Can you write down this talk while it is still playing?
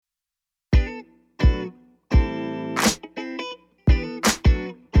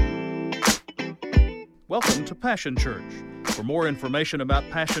Welcome to Passion Church. For more information about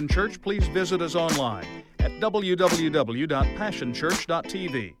Passion Church, please visit us online at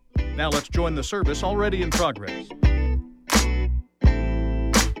www.passionchurch.tv. Now let's join the service already in progress.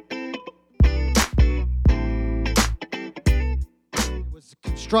 It was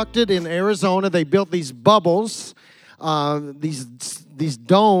constructed in Arizona. They built these bubbles, these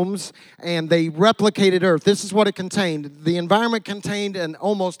domes, and they replicated Earth. This is what it contained. The environment contained an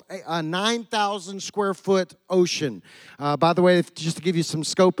almost a 9,000 square foot ocean. By the way, just to give you some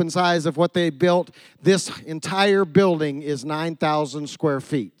scope and size of what they built, this entire building is 9,000 square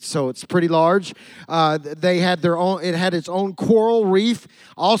feet. So it's pretty large. They had their own. It had its own coral reef.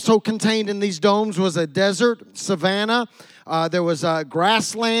 Also contained in these domes was a desert, savanna. There was a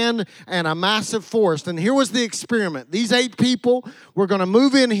grassland and a massive forest. And here was the experiment. These 8 people were going to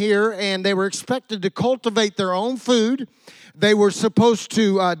move in here, and they were expected to cultivate their own food. They were supposed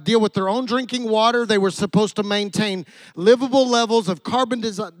to deal with their own drinking water. They were supposed to maintain livable levels of carbon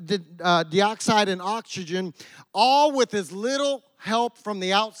dioxide and oxygen, all with as little help from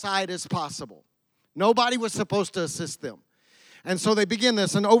the outside as possible. Nobody was supposed to assist them. And so they begin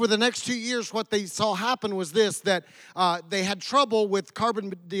this, and over the next 2 years, what they saw happen was this, that they had trouble with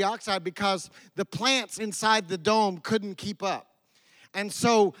carbon dioxide because the plants inside the dome couldn't keep up. And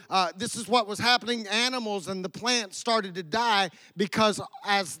so this is what was happening. Animals and the plants started to die because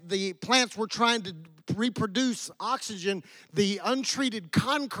as the plants were trying to reproduce oxygen, the untreated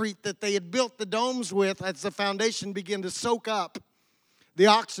concrete that they had built the domes with as the foundation began to soak up the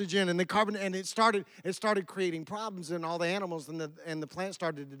oxygen and the carbon, and it started creating problems in all the animals, and the plants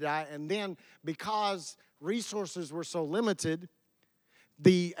started to die. And then because resources were so limited,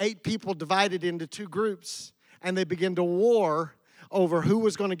 the 8 people divided into 2 groups, and they began to war over who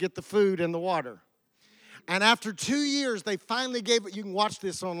was going to get the food and the water. And after 2 years, they finally gave it. You can watch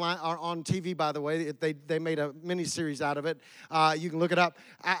this online or on TV, by the way. They made a mini-series out of it. You can look it up.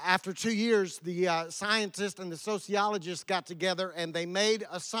 After 2 years, the scientists and the sociologists got together, and they made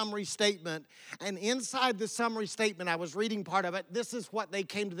a summary statement. And inside the summary statement, I was reading part of it. This is what they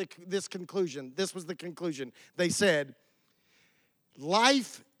came to this conclusion. This was the conclusion. They said,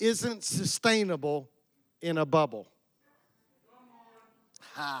 life isn't sustainable in a bubble.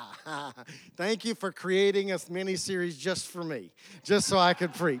 Thank you for creating a mini-series just for me, just so I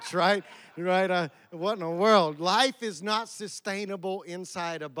could preach, right? What in the world? Life is not sustainable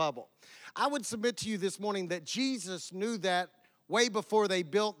inside a bubble. I would submit to you this morning that Jesus knew that way before they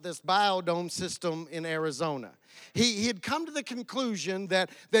built this biodome system in Arizona. He had come to the conclusion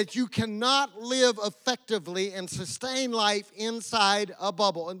that you cannot live effectively and sustain life inside a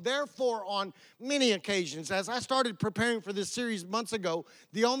bubble. And therefore, on many occasions, as I started preparing for this series months ago,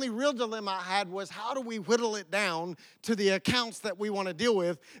 the only real dilemma I had was how do we whittle it down to the accounts that we want to deal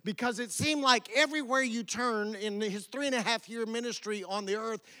with? Because it seemed like everywhere you turn in his 3.5-year ministry on the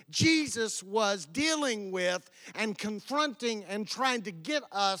earth, Jesus was dealing with and confronting and trying to get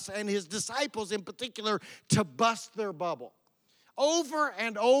us and his disciples in particular to bust their bubble. Over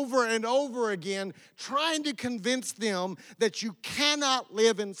and over and over again, trying to convince them that you cannot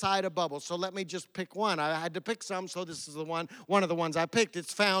live inside a bubble. So let me just pick one. I had to pick some, so this is one of the ones I picked.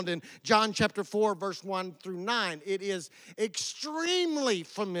 It's found in John chapter 4, verse 1 through 9. It is extremely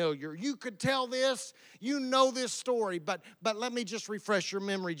familiar. You could tell this, you know this story, but let me just refresh your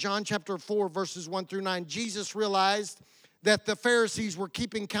memory. John chapter 4, verses 1 through 9. Jesus realized that the Pharisees were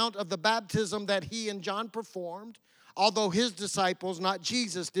keeping count of the baptism that he and John performed. Although his disciples, not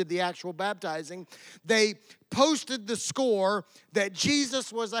Jesus, did the actual baptizing, they posted the score that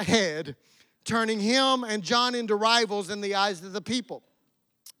Jesus was ahead, turning him and John into rivals in the eyes of the people.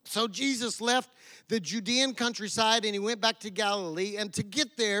 So Jesus left the Judean countryside and he went back to Galilee. And to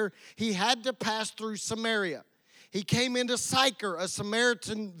get there, he had to pass through Samaria. He came into Sychar, a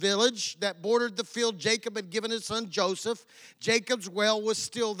Samaritan village that bordered the field Jacob had given his son Joseph. Jacob's well was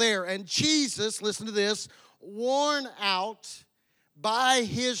still there. And Jesus, listen to this, worn out by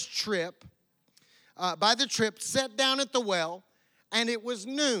the trip, sat down at the well, and it was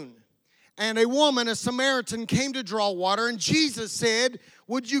noon. And a woman, a Samaritan, came to draw water, and Jesus said,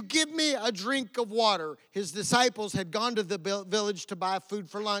 "Would you give me a drink of water?" His disciples had gone to the village to buy food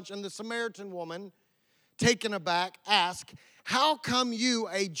for lunch, and the Samaritan woman, taken aback, asked, "How come you,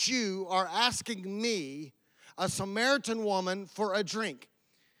 a Jew, are asking me, a Samaritan woman, for a drink?"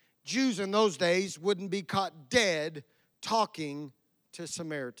 Jews in those days wouldn't be caught dead talking to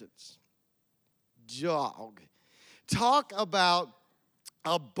Samaritans. Talk about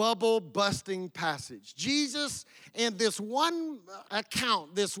a bubble busting passage. Jesus, in this one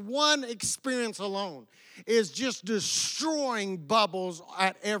account, this one experience alone, is just destroying bubbles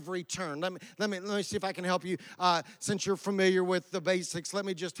at every turn. Let me see if I can help you. Since you're familiar with the basics, let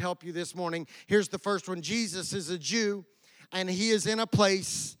me just help you this morning. Here's the first one. Jesus is a Jew, and he is in a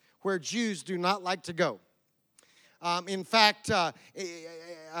place where Jews do not like to go. In fact,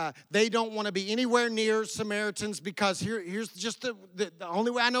 they don't want to be anywhere near Samaritans because here's just the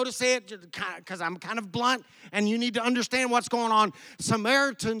only way I know to say it, because I'm kind of blunt, and you need to understand what's going on.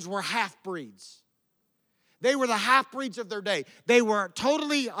 Samaritans were half-breeds. They were the half-breeds of their day. They were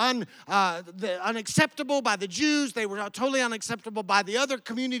totally unacceptable by the Jews. They were totally unacceptable by the other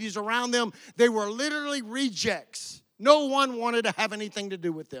communities around them. They were literally rejects. No one wanted to have anything to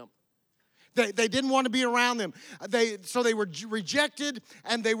do with them. They didn't want to be around them. So they were rejected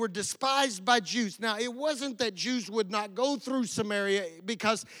and they were despised by Jews. Now, it wasn't that Jews would not go through Samaria,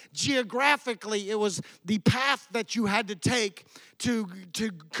 because geographically it was the path that you had to take to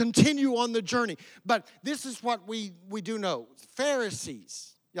continue on the journey. But this is what we do know.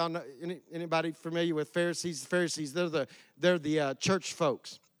 Pharisees. Y'all know, anybody familiar with Pharisees? Pharisees, they're the church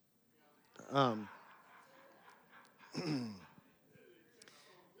folks.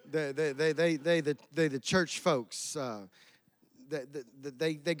 They the church folks.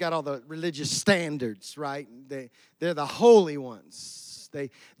 They got all the religious standards, right? They're the holy ones.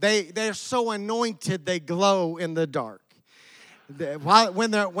 They're so anointed they glow in the dark.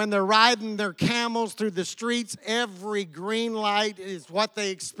 When they're riding their camels through the streets, every green light is what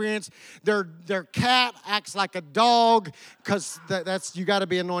they experience. Their cat acts like a dog, because that's you got to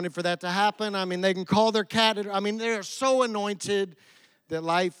be anointed for that to happen. I mean, they can call their cat. I mean, they're so anointed. That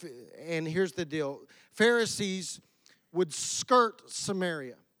life, and here's the deal. Pharisees would skirt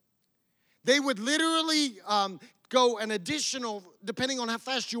Samaria. They would literally go an additional, depending on how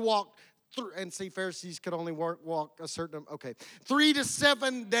fast you walk, and see, Pharisees could only walk a certain, 3 to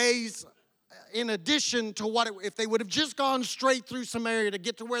 7 days in addition to if they would have just gone straight through Samaria to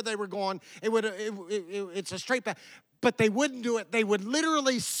get to where they were going, it's a straight path. But they wouldn't do it. They would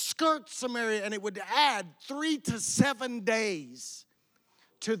literally skirt Samaria, and it would add 3 to 7 days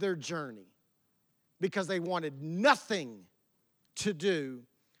to their journey, because they wanted nothing to do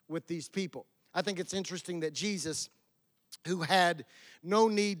with these people. I think it's interesting that Jesus, who had no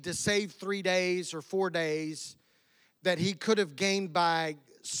need to save 3 days or 4 days, that he could have gained by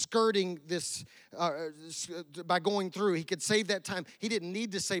skirting this, by going through. He could save that time. He didn't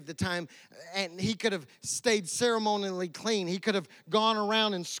need to save the time, and he could have stayed ceremonially clean. He could have gone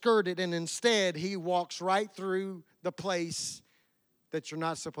around and skirted, and instead he walks right through the place that you're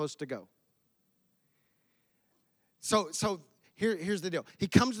not supposed to go. So here's the deal. He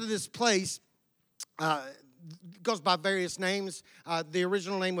comes to this place, goes by various names. The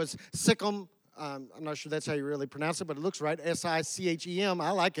original name was Sychem. I'm not sure that's how you really pronounce it, but it looks right. Sichem.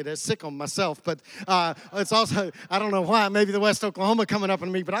 I like it as Sychem myself, but it's also, I don't know why, maybe the West Oklahoma coming up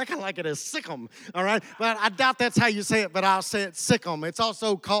on me, but I kind of like it as Sychem, all right? But I doubt that's how you say it, but I'll say it Sychem.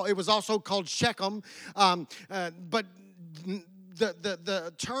 It was also called Shechem, but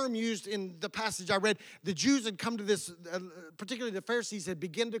the term used in the passage I read, the Jews had come to this, particularly the Pharisees had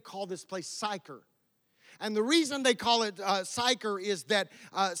begun to call this place Sychar. And the reason they call it Sychar is that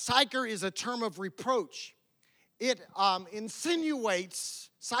Sychar is a term of reproach. It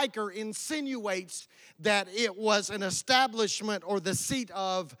Sychar insinuates that it was an establishment or the seat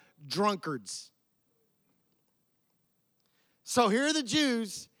of drunkards. So here are the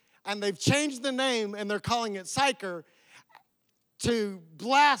Jews, and they've changed the name, and they're calling it Sychar, to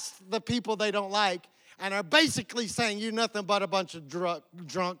blast the people they don't like, and are basically saying you're nothing but a bunch of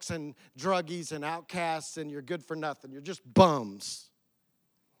drunks and druggies and outcasts, and you're good for nothing. You're just bums.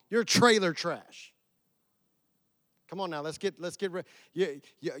 You're trailer trash. Come on now, let's get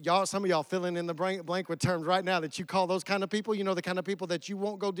y'all. Some of y'all filling in the blank with terms right now that you call those kind of people. You know, the kind of people that you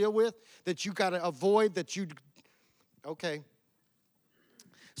won't go deal with, that you got to avoid, okay.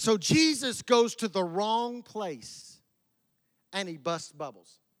 So Jesus goes to the wrong place. And he busts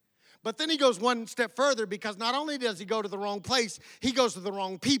bubbles. But then he goes one step further, because not only does he go to the wrong place, he goes to the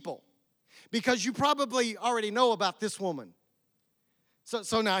wrong people. Because you probably already know about this woman.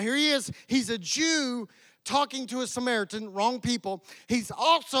 So now here he is. He's a Jew talking to a Samaritan, wrong people. He's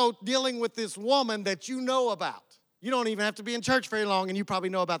also dealing with this woman that you know about. You don't even have to be in church very long, and you probably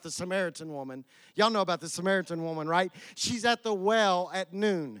know about the Samaritan woman. Y'all know about the Samaritan woman, right? She's at the well at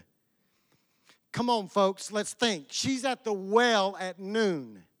noon. Come on, folks, let's think. She's at the well at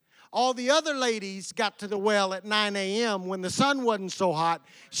noon. All the other ladies got to the well at 9 a.m. when the sun wasn't so hot.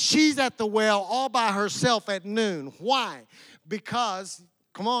 She's at the well all by herself at noon. Why? Because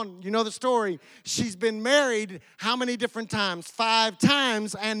Come on, you know the story. She's been married how many different times? 5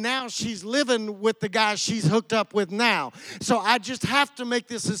 times, and now she's living with the guy she's hooked up with now. So I just have to make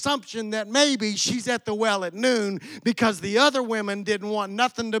this assumption that maybe she's at the well at noon because the other women didn't want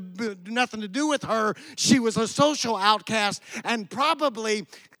nothing to do with her. She was a social outcast, and probably,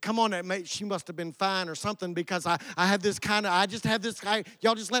 come on, she must have been fine or something, because I just have this guy,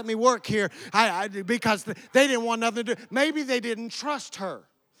 y'all just let me work here, because they didn't want nothing to do. Maybe they didn't trust her.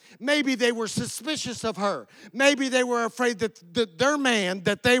 Maybe they were suspicious of her. Maybe they were afraid that their man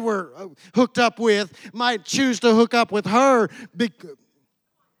that they were hooked up with might choose to hook up with her.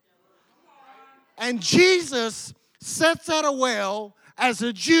 And Jesus sits at a well as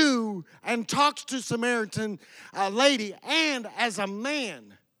a Jew and talks to Samaritan lady, and as a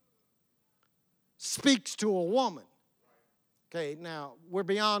man speaks to a woman. Okay, now, we're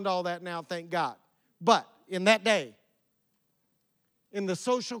beyond all that now, thank God. But in that day, in the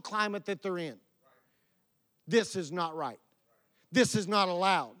social climate that they're in, this is not right. This is not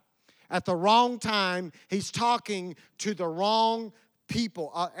allowed. At the wrong time, he's talking to the wrong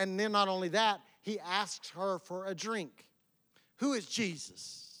people. And then not only that, he asks her for a drink. Who is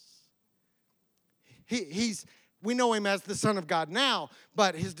Jesus? We know him as the Son of God now,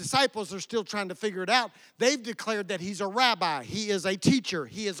 but his disciples are still trying to figure it out. They've declared that he's a rabbi, he is a teacher,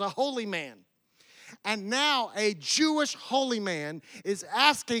 he is a holy man. And now a Jewish holy man is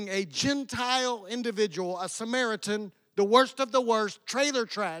asking a Gentile individual, a Samaritan, the worst of the worst, trailer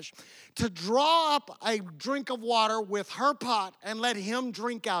trash, to draw up a drink of water with her pot and let him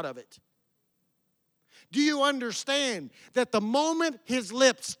drink out of it. Do you understand that the moment his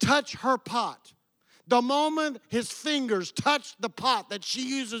lips touch her pot, the moment his fingers touch the pot that she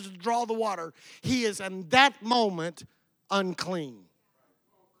uses to draw the water, he is in that moment unclean?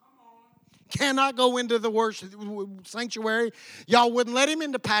 Cannot go into the worship sanctuary. Y'all wouldn't let him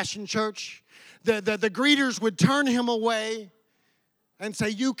into Passion Church. The greeters would turn him away and say,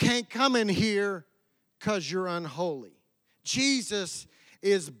 you can't come in here because you're unholy. Jesus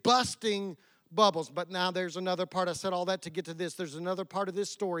is busting bubbles. But now there's another part. I said all that to get to this. There's another part of this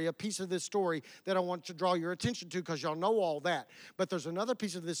story, a piece of this story that I want to draw your attention to, because y'all know all that. But there's another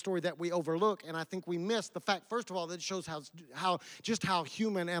piece of this story that we overlook, and I think we miss the fact, first of all, that it shows how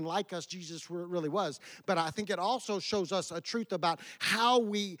human and like us Jesus really was. But I think it also shows us a truth about how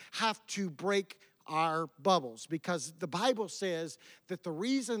we have to break our bubbles, because the Bible says that the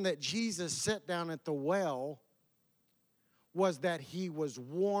reason that Jesus sat down at the well was that he was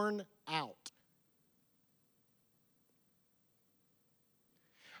worn out.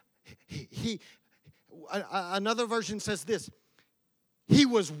 Another version says this: he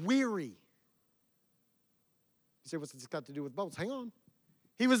was weary. You say, what's this got to do with bubbles? Hang on.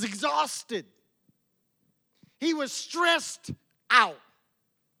 He was exhausted. He was stressed out.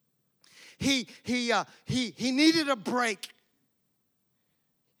 He needed a break.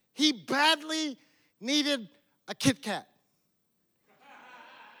 He badly needed a Kit Kat.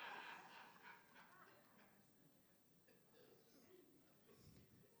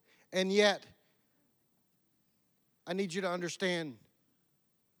 And yet, I need you to understand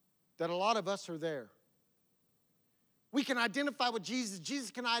that a lot of us are there. We can identify with Jesus.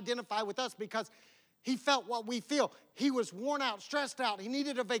 Jesus can identify with us because he felt what we feel. He was worn out, stressed out. He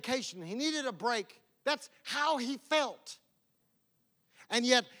needed a vacation. He needed a break. That's how he felt. And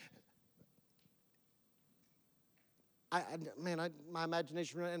yet, my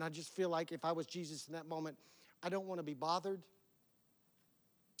imagination, and I just feel like if I was Jesus in that moment, I don't want to be bothered.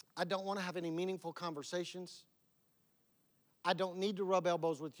 I don't want to have any meaningful conversations. I don't need to rub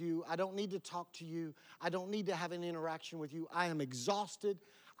elbows with you. I don't need to talk to you. I don't need to have an interaction with you. I am exhausted.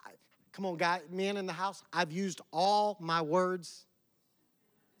 Come on, guys, men in the house, I've used all my words.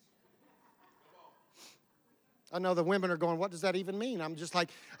 I know the women are going, what does that even mean? I'm just like,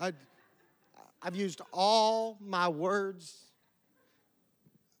 I've used all my words.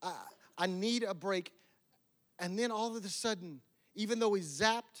 I need a break. And then all of a sudden, even though he's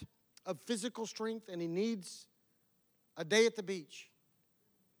zapped of physical strength and he needs a day at the beach,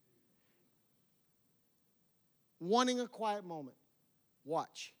 wanting a quiet moment,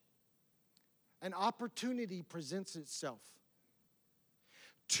 watch. An opportunity presents itself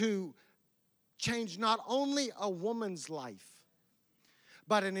to change not only a woman's life,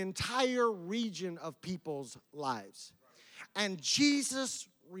 but an entire region of people's lives. And Jesus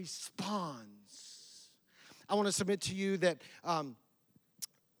responds. I want to submit to you that I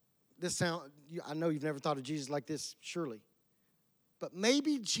know you've never thought of Jesus like this, surely. But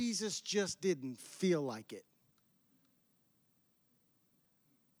maybe Jesus just didn't feel like it.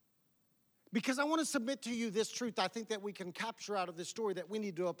 Because I want to submit to you this truth I think that we can capture out of this story that we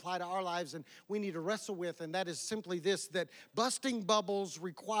need to apply to our lives and we need to wrestle with, and that is simply this, that busting bubbles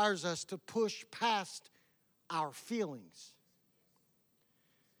requires us to push past our feelings.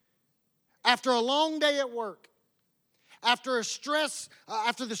 After a long day at work, after the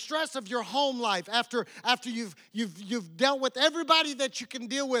stress of your home life, after you've dealt with everybody that you can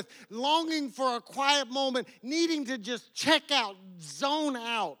deal with, longing for a quiet moment, needing to just check out, zone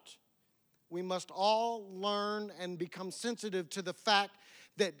out, we must all learn and become sensitive to the fact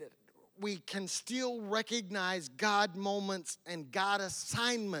that we can still recognize God moments and God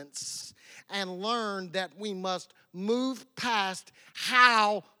assignments and learn that we must move past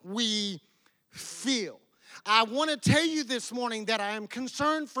how we feel. I want to tell you this morning that I am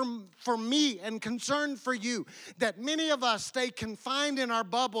concerned for me and concerned for you that many of us stay confined in our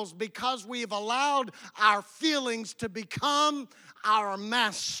bubbles because we have allowed our feelings to become our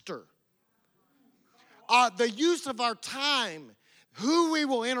master. The use of our time, who we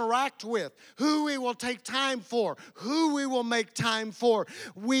will interact with, who we will take time for, who we will make time for.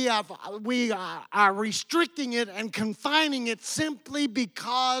 We are restricting it and confining it simply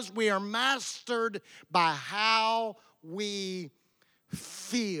because we are mastered by how we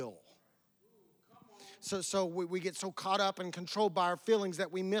feel. So we get so caught up and controlled by our feelings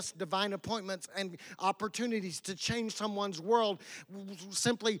that we miss divine appointments and opportunities to change someone's world.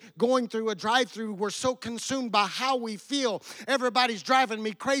 Simply going through a drive-thru, we're so consumed by how we feel. Everybody's driving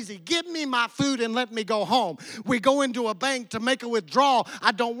me crazy. Give me my food and let me go home. We go into a bank to make a withdrawal.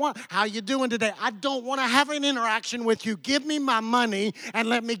 How you doing today? I don't want to have an interaction with you. Give me my money and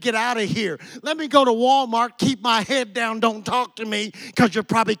let me get out of here. Let me go to Walmart, keep my head down, don't talk to me because you're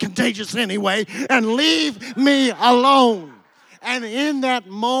probably contagious anyway, and leave me alone. And in that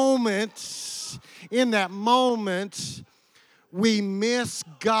moment, we miss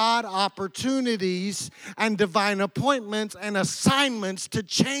God opportunities and divine appointments and assignments to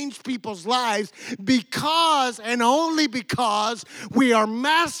change people's lives because and only because we are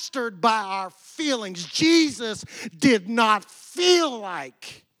mastered by our feelings. Jesus did not feel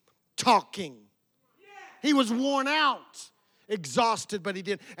like talking. He was worn out, exhausted, but he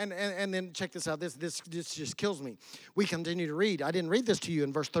did. And then check this out. This just kills me. We continue to read. I didn't read this to you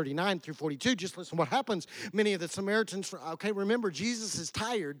in verse 39 through 42. Just listen what happens. Many of the Samaritans, okay, remember, Jesus is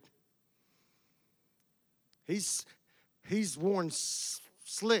tired. He's worn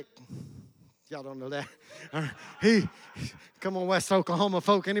slick. Y'all don't know that. Come on, West Oklahoma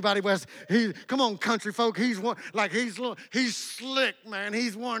folk. Anybody West? Come on, country folk. He's slick, man.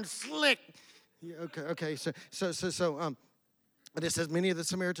 He's worn slick. Yeah, okay. So. And it says, many of the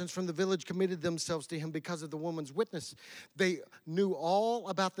Samaritans from the village committed themselves to him because of the woman's witness. They knew all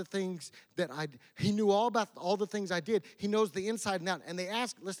about the things he knew all about all the things I did. He knows the inside and out. And they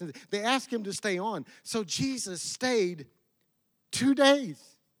asked him to stay on. So Jesus stayed 2 days.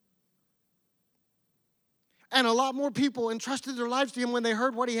 And a lot more people entrusted their lives to him when they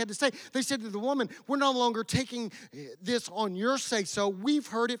heard what he had to say. They said to the woman, we're no longer taking this on your say-so. We've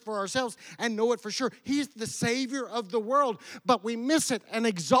heard it for ourselves and know it for sure. He's the Savior of the world, but we miss it. An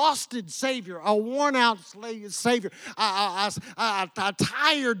exhausted Savior, a worn-out Savior, a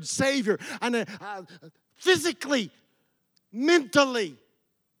tired Savior, and physically, mentally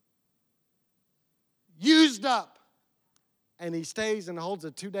used up. And he stays and holds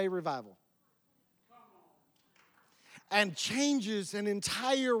a 2-day revival. And changes an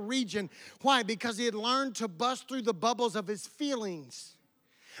entire region. Why? Because he had learned to bust through the bubbles of his feelings.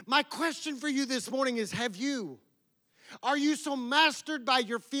 My question for you this morning is, are you so mastered by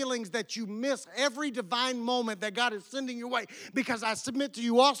your feelings that you miss every divine moment that God is sending your way? Because I submit to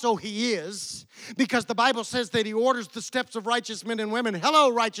you also he is. Because the Bible says that he orders the steps of righteous men and women. Hello,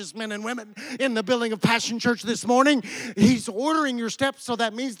 righteous men and women in the building of Passion Church this morning. He's ordering your steps, so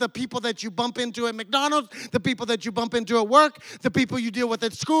that means the people that you bump into at McDonald's, the people that you bump into at work, the people you deal with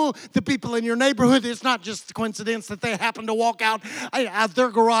at school, the people in your neighborhood. It's not just coincidence that they happen to walk out their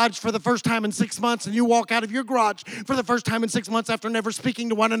garage for the first time in 6 months, and you walk out of your garage for the first time in 6 months after never speaking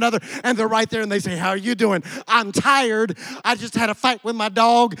to one another, and they're right there and they say, how are you doing? I'm tired. I just had a fight with my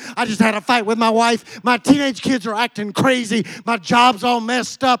dog. I just had a fight with my wife. My teenage kids are acting crazy. My job's all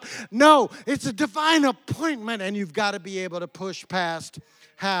messed up. No, it's a divine appointment, and you've got to be able to push past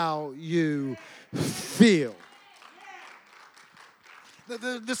how you feel.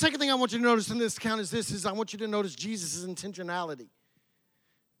 The second thing I want you to notice in this account is I want you to notice Jesus' intentionality.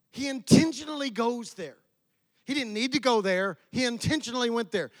 He intentionally goes there. He didn't need to go there. He intentionally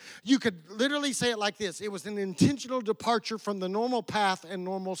went there. You could literally say it like this. It was an intentional departure from the normal path and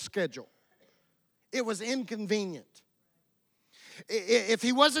normal schedule. It was inconvenient. If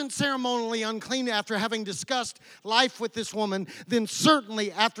he wasn't ceremonially unclean after having discussed life with this woman, then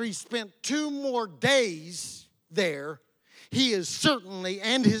certainly after he spent 2 more days there, he is certainly,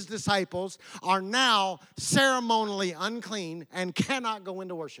 and his disciples are now ceremonially unclean and cannot go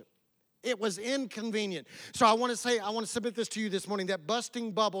into worship. It was inconvenient. So I want to submit this to you this morning, that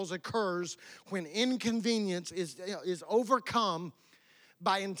busting bubbles occurs when inconvenience is overcome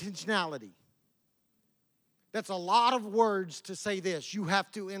by intentionality. That's a lot of words to say this. You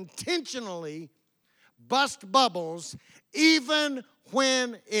have to intentionally bust bubbles even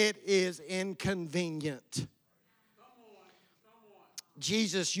when it is inconvenient.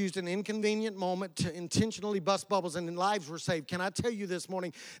 Jesus used an inconvenient moment to intentionally bust bubbles, and lives were saved. Can I tell you this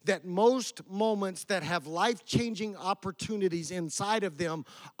morning that most moments that have life-changing opportunities inside of them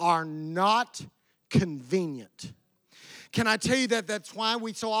are not convenient? Can I tell you that that's why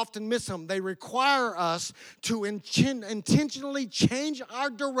we so often miss them? They require us to intentionally change our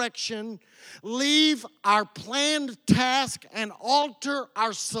direction, leave our planned task, and alter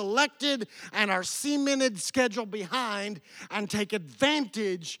our selected and our cemented schedule behind and take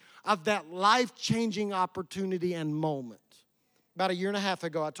advantage of that life-changing opportunity and moment. About 1.5 years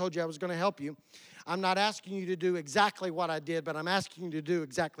ago, I told you I was going to help you. I'm not asking you to do exactly what I did, but I'm asking you to do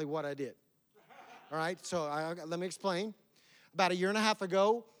exactly what I did. All right, so let me explain. About 1.5 years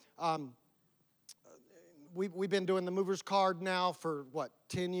ago, we've been doing the Movers Card now for,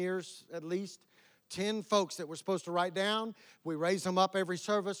 10 years at least? 10 folks that we're supposed to write down. We raise them up every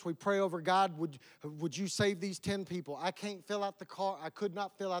service. We pray over God, would you save these 10 people? I can't fill out the card. I could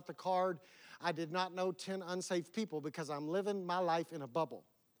not fill out the card. I did not know 10 unsaved people because I'm living my life in a bubble.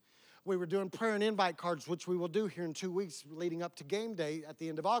 We were doing prayer and invite cards, which we will do here in 2 weeks leading up to game day at the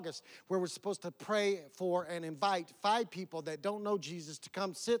end of August, where we're supposed to pray for and invite 5 people that don't know Jesus to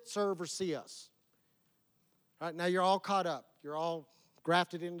come sit, serve, or see us. All right, now you're all caught up. You're all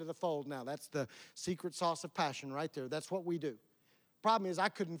grafted into the fold now. That's the secret sauce of passion right there. That's what we do. Problem is I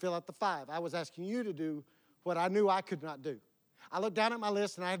couldn't fill out the 5. I was asking you to do what I knew I could not do. I looked down at my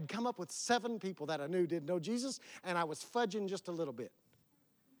list, and I had come up with 7 people that I knew didn't know Jesus, and I was fudging just a little bit.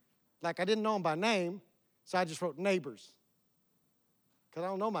 Like I didn't know them by name, so I just wrote neighbors, because I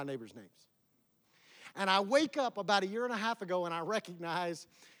don't know my neighbors' names. And I wake up about 1.5 years ago, and I recognize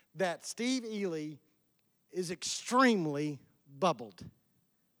that Steve Ely is extremely bubbled.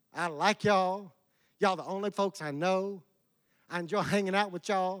 I like y'all. Y'all the only folks I know. I enjoy hanging out with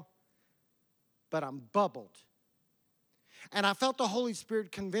y'all, but I'm bubbled. And I felt the Holy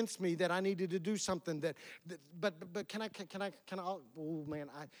Spirit convince me that I needed to do something but can I, oh man,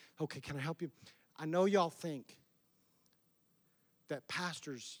 can I help you? I know y'all think that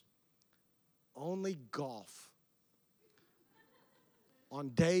pastors only golf on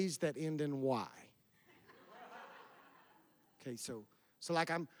days that end in Y. Okay, so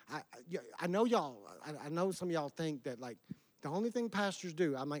like I know y'all, I know some of y'all think that like the only thing pastors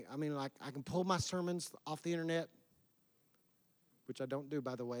do, I mean like I can pull my sermons off the internet, which I don't do,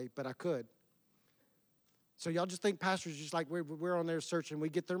 by the way, but I could. So y'all just think pastors just like we're on there searching. We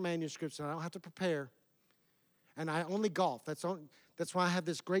get their manuscripts, and I don't have to prepare. And I only golf. That's why I have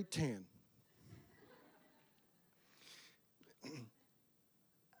this great tan.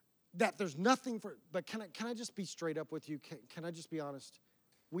 That there's nothing for. But can I just be straight up with you? Can I just be honest?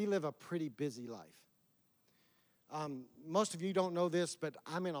 We live a pretty busy life. Most of you don't know this, but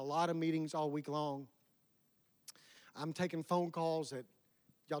I'm in a lot of meetings all week long. I'm taking phone calls that,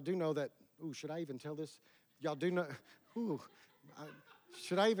 y'all do know that, should I even tell this? Y'all do know,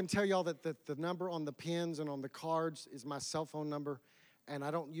 should I even tell y'all that the number on the pins and on the cards is my cell phone number, and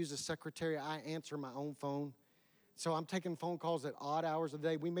I don't use a secretary, I answer my own phone. So I'm taking phone calls at odd hours of the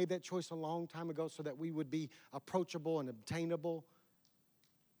day. We made that choice a long time ago so that we would be approachable and obtainable.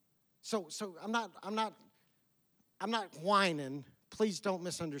 So I'm not whining. Please don't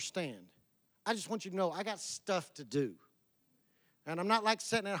misunderstand. I just want you to know I got stuff to do. And I'm not like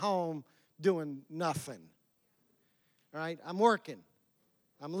sitting at home doing nothing. All right? I'm working.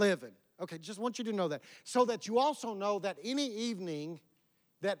 I'm living. Okay, just want you to know that. So that you also know that any evening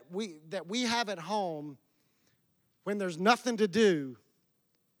that we have at home when there's nothing to do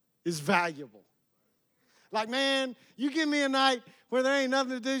is valuable. Like, man, you give me a night where there ain't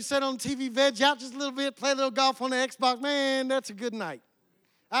nothing to do, sit on TV, veg out just a little bit, play a little golf on the Xbox, man, that's a good night.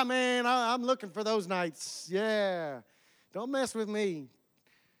 I'm looking for those nights. Yeah. Don't mess with me.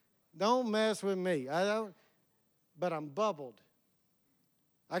 Don't mess with me. But I'm bubbled.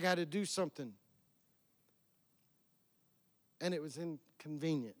 I got to do something. And it was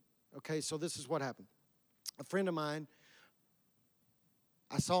inconvenient. Okay, so this is what happened. A friend of mine,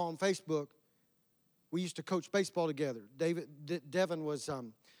 I saw on Facebook, We used to coach baseball together. Devin was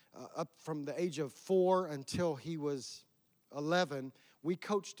up from the age of 4 until he was 11. We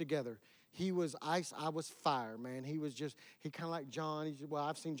coached together. He was ice, I was fire, man. He kind of like John. Well,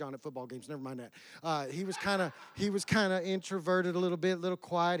 I've seen John at football games. Never mind that. He was kind of introverted a little bit, a little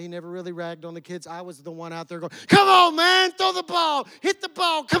quiet. He never really ragged on the kids. I was the one out there going, "Come on, man, throw the ball, hit the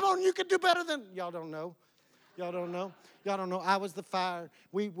ball. Come on, you can do better than." Y'all don't know. I was the fire.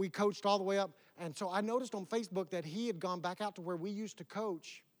 We coached all the way up. And so I noticed on Facebook that he had gone back out to where we used to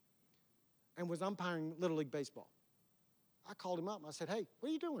coach and was umpiring Little League baseball. I called him up and I said, "Hey, what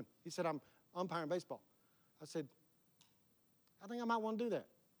are you doing?" He said, "I'm umpiring baseball." I said, "I think I might want to do that."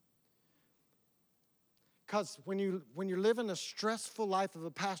 Because when you're living a stressful life of a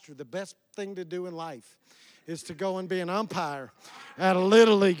pastor, the best thing to do in life is to go and be an umpire at a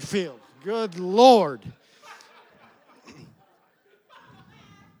Little League field. Good Lord.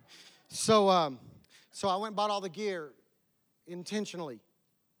 So I went and bought all the gear intentionally.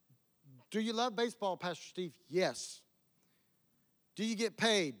 Do you love baseball, Pastor Steve? Yes. Do you get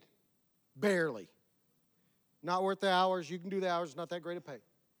paid? Barely. Not worth the hours. You can do the hours. Not that great a pay.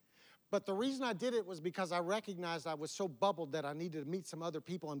 But the reason I did it was because I recognized I was so bubbled that I needed to meet some other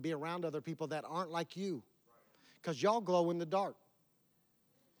people and be around other people that aren't like you. Because y'all glow in the dark.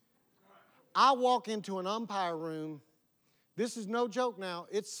 I walk into an umpire room. This is no joke now.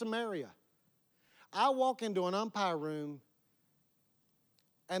 It's Samaria. I walk into an umpire room,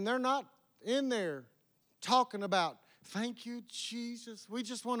 and they're not in there talking about, "Thank you, Jesus. We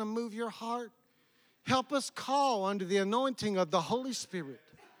just want to move your heart. Help us call under the anointing of the Holy Spirit."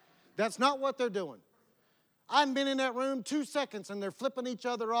 That's not what they're doing. I haven't been in that room 2 seconds, and they're flipping each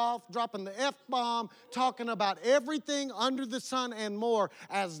other off, dropping the F-bomb, talking about everything under the sun and more,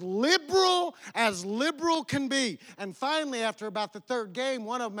 as liberal can be. And finally, after about the third game,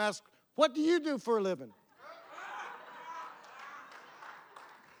 one of them asked, "What do you do for a living?"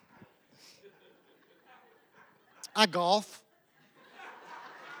 "I golf."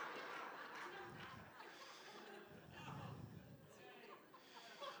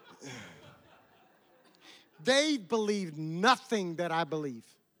 They believe nothing that I believe.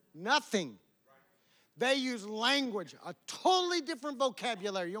 Nothing. They use language, a totally different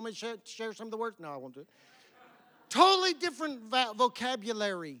vocabulary. You want me to share some of the words? No, I won't do it. Totally different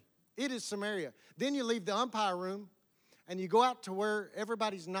vocabulary. It is Samaria. Then you leave the umpire room and you go out to where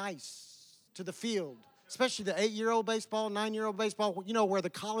everybody's nice, to the field. Especially the 8-year-old baseball, 9-year-old baseball, where the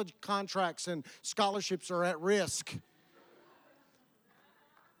college contracts and scholarships are at risk.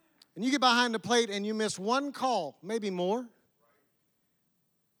 And you get behind the plate and you miss one call, maybe more,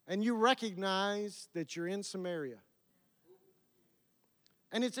 and you recognize that you're in Samaria.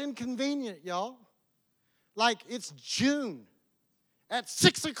 And it's inconvenient, y'all. Like it's June at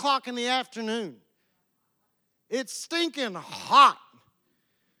 6 o'clock in the afternoon. It's stinking hot.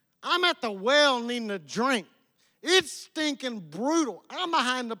 I'm at the well needing a drink. It's stinking brutal. I'm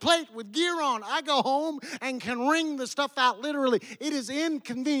behind the plate with gear on. I go home and can wring the stuff out literally. It is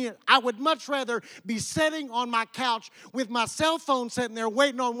inconvenient. I would much rather be sitting on my couch with my cell phone sitting there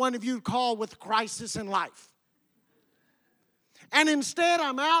waiting on one of you to call with a crisis in life. And instead,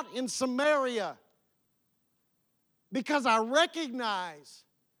 I'm out in Samaria because I recognize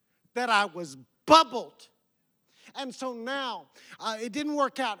that I was bubbled. And so now, it didn't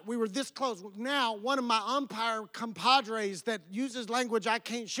work out. We were this close. Now, one of my umpire compadres that uses language I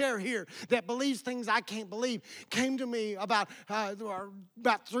can't share here, that believes things I can't believe, came to me about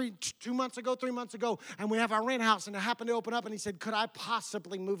 3 months ago, and we have our rent house, and it happened to open up, and he said, "Could I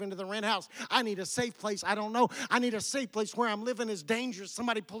possibly move into the rent house? I need a safe place. I don't know. I need a safe place. Where I'm living is dangerous.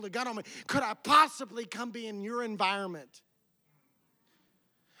 Somebody pulled a gun on me. Could I possibly come be in your environment?"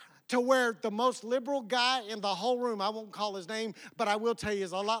 To where the most liberal guy in the whole room, I won't call his name, but I will tell you,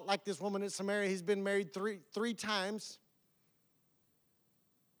 is a lot like this woman at Samaria. He's been married three times.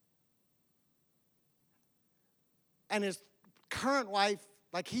 And his current wife,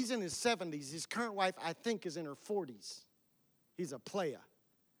 like he's in his 70s. His current wife, I think, is in her 40s. He's a playa.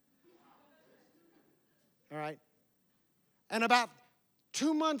 All right? And about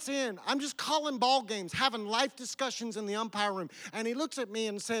 2 months in, I'm just calling ball games, having life discussions in the umpire room. And he looks at me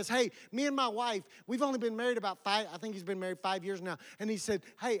and says, "Hey, me and my wife, we've only been married about 5, I think he's been married 5 years now." And he said,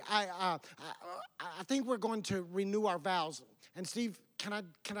 "Hey, I think we're going to renew our vows." And Steve, can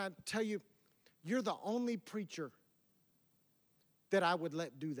I tell you, you're the only preacher that I would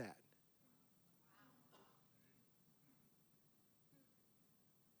let do that.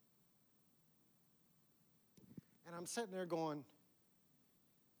 And I'm sitting there going,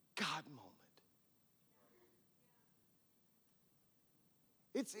 God moment.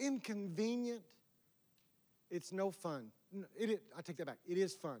 It's inconvenient. It's no fun. I take that back. It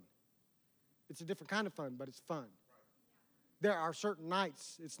is fun. It's a different kind of fun, but it's fun. There are certain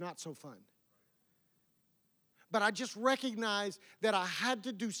nights it's not so fun. But I just recognized that I had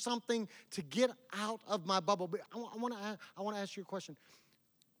to do something to get out of my bubble. But I want to ask you a question.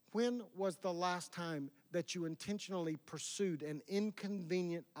 When was the last time that you intentionally pursued an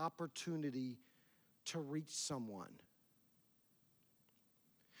inconvenient opportunity to reach someone?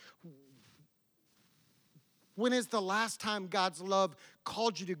 When is the last time God's love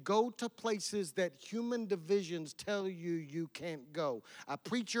called you to go to places that human divisions tell you you can't go? A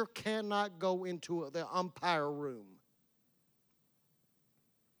preacher cannot go into the umpire room.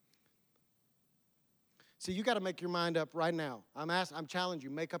 See, you got to make your mind up right now. I'm challenging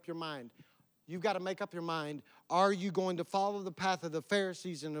you, make up your mind. You've got to make up your mind. Are you going to follow the path of the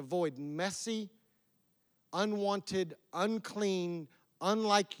Pharisees and avoid messy, unwanted, unclean,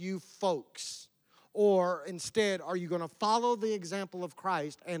 unlike you folks? Or instead, are you going to follow the example of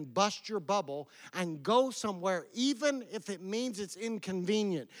Christ and bust your bubble and go somewhere, even if it means it's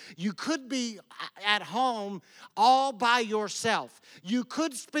inconvenient? You could be at home all by yourself. You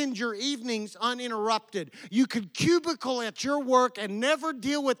could spend your evenings uninterrupted. You could cubicle at your work and never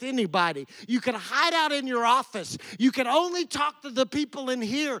deal with anybody. You could hide out in your office. You could only talk to the people in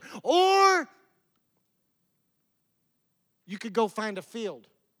here. Or you could go find a field.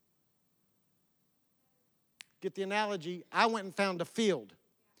 Get the analogy? I went and found a field.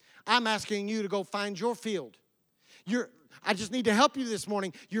 I'm asking you to go find your field. I just need to help you this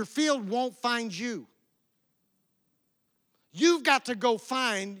morning. Your field won't find you. You've got to go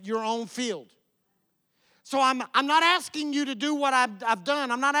find your own field. So I'm not asking you to do what I've done.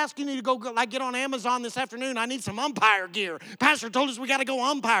 I'm not asking you to go get on Amazon this afternoon. I need some umpire gear. Pastor told us we got to go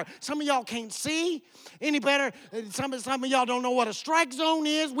umpire. Some of y'all can't see any better. Some of y'all don't know what a strike zone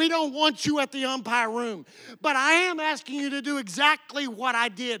is. We don't want you at the umpire room. But I am asking you to do exactly what I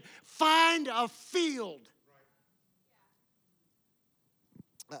did. Find a field.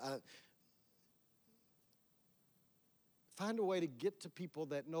 Find a way to get to people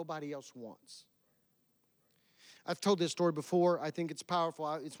that nobody else wants. I've told this story before. I think it's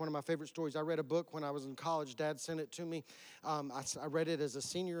powerful. It's one of my favorite stories. I read a book when I was in college. Dad sent it to me. I read it as a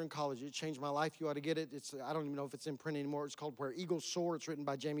senior in college. It changed my life. You ought to get it. I don't even know if it's in print anymore. It's called Where Eagles Soar. It's written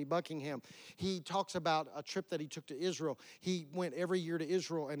by Jamie Buckingham. He talks about a trip that he took to Israel. He went every year to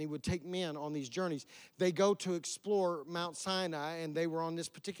Israel, and he would take men on these journeys. They go to explore Mount Sinai, and they were on this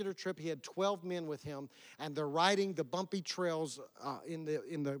particular trip. He had 12 men with him, and they're riding the bumpy trails in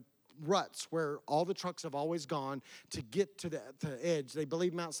the ruts where all the trucks have always gone to get to the edge. They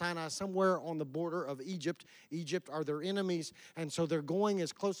believe Mount Sinai is somewhere on the border of Egypt. Egypt are their enemies, and so they're going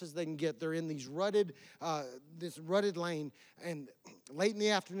as close as they can get. They're in these this rutted lane, and late in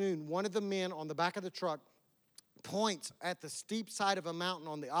the afternoon, one of the men on the back of the truck points at the steep side of a mountain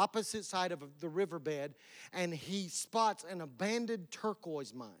on the opposite side of the riverbed, and he spots an abandoned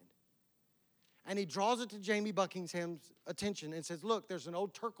turquoise mine. And he draws it to Jamie Buckingham's attention and says, look, there's an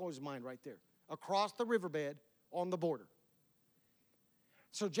old turquoise mine right there across the riverbed on the border.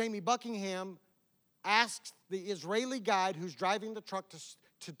 So Jamie Buckingham asks the Israeli guide who's driving the truck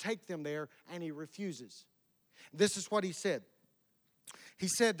to take them there, and he refuses. This is what he said. He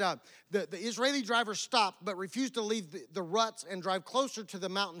said the Israeli driver stopped but refused to leave the ruts and drive closer to the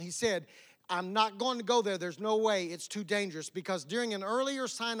mountain. He said, I'm not going to go there. There's no way. It's too dangerous. Because during an earlier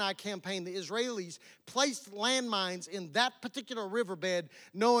Sinai campaign, the Israelis placed landmines in that particular riverbed,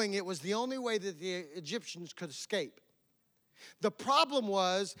 knowing it was the only way that the Egyptians could escape. The problem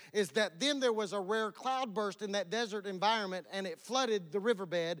is that then there was a rare cloudburst in that desert environment, and it flooded the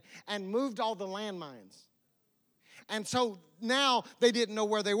riverbed and moved all the landmines. And so now they didn't know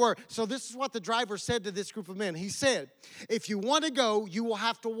where they were. So this is what the driver said to this group of men. He said, if you want to go, you will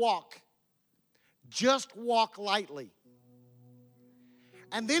have to walk. Just walk lightly.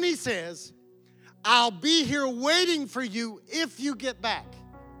 And then he says, I'll be here waiting for you if you get back.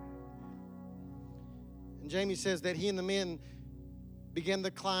 And Jamie says that he and the men began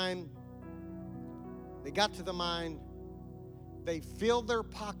the climb. They got to the mine. They filled their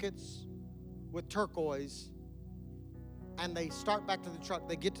pockets with turquoise. And they start back to the truck.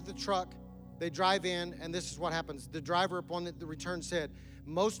 They get to the truck. They drive in. And this is what happens. The driver upon the return said,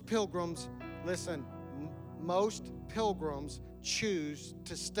 most pilgrims choose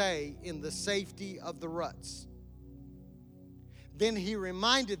to stay in the safety of the ruts. Then he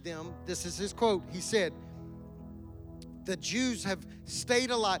reminded them, this is his quote, he said, the Jews have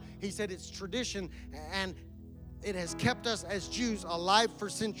stayed alive. He said it's tradition, and it has kept us as Jews alive for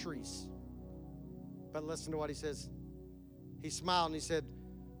centuries. But listen to what he says. He smiled and he said,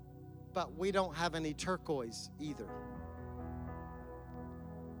 but we don't have any turquoise either.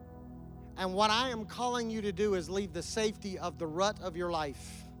 And what I am calling you to do is leave the safety of the rut of your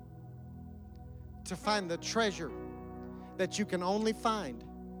life to find the treasure that you can only find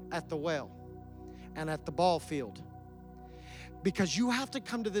at the well and at the ball field. Because you have to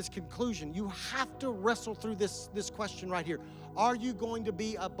come to this conclusion. You have to wrestle through this question right here. Are you going to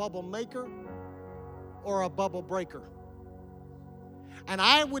be a bubble maker or a bubble breaker? And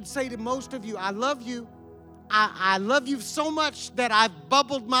I would say to most of you, I love you. I love you so much that I've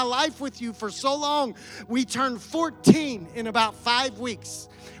bubbled my life with you for so long. We turned 14 in about 5 weeks.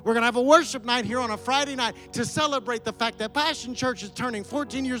 We're going to have a worship night here on a Friday night to celebrate the fact that Passion Church is turning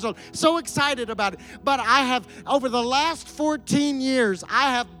 14 years old. So excited about it. But I have, over the last 14 years,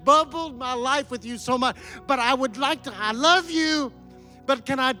 I have bubbled my life with you so much. But I love you, but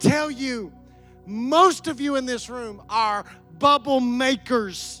can I tell you, most of you in this room are bubble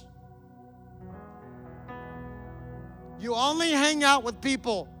makers. You only hang out with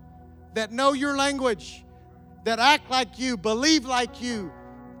people that know your language, that act like you, believe like you,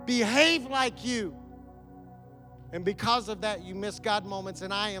 behave like you. And because of that, you miss God moments.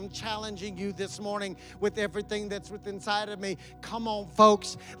 And I am challenging you this morning with everything that's within inside of me. Come on,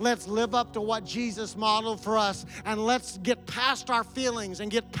 folks. Let's live up to what Jesus modeled for us. And let's get past our feelings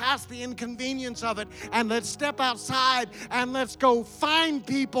and get past the inconvenience of it. And let's step outside and let's go find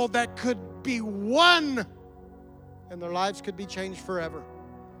people that could be one. And their lives could be changed forever.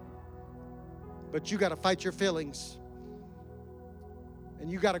 But you got to fight your feelings.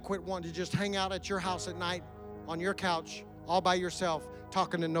 And you got to quit wanting to just hang out at your house at night on your couch all by yourself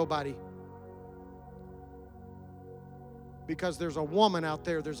talking to nobody. Because there's a woman out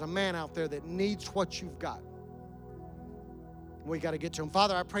there, there's a man out there that needs what you've got. We got to get to him.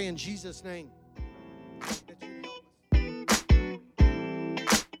 Father, I pray in Jesus' name that you help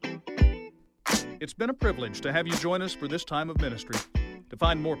us. It's been a privilege to have you join us for this time of ministry. To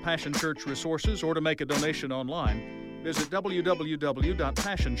find more Passion Church resources or to make a donation online, visit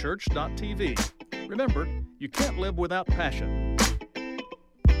www.passionchurch.tv. Remember, you can't live without passion.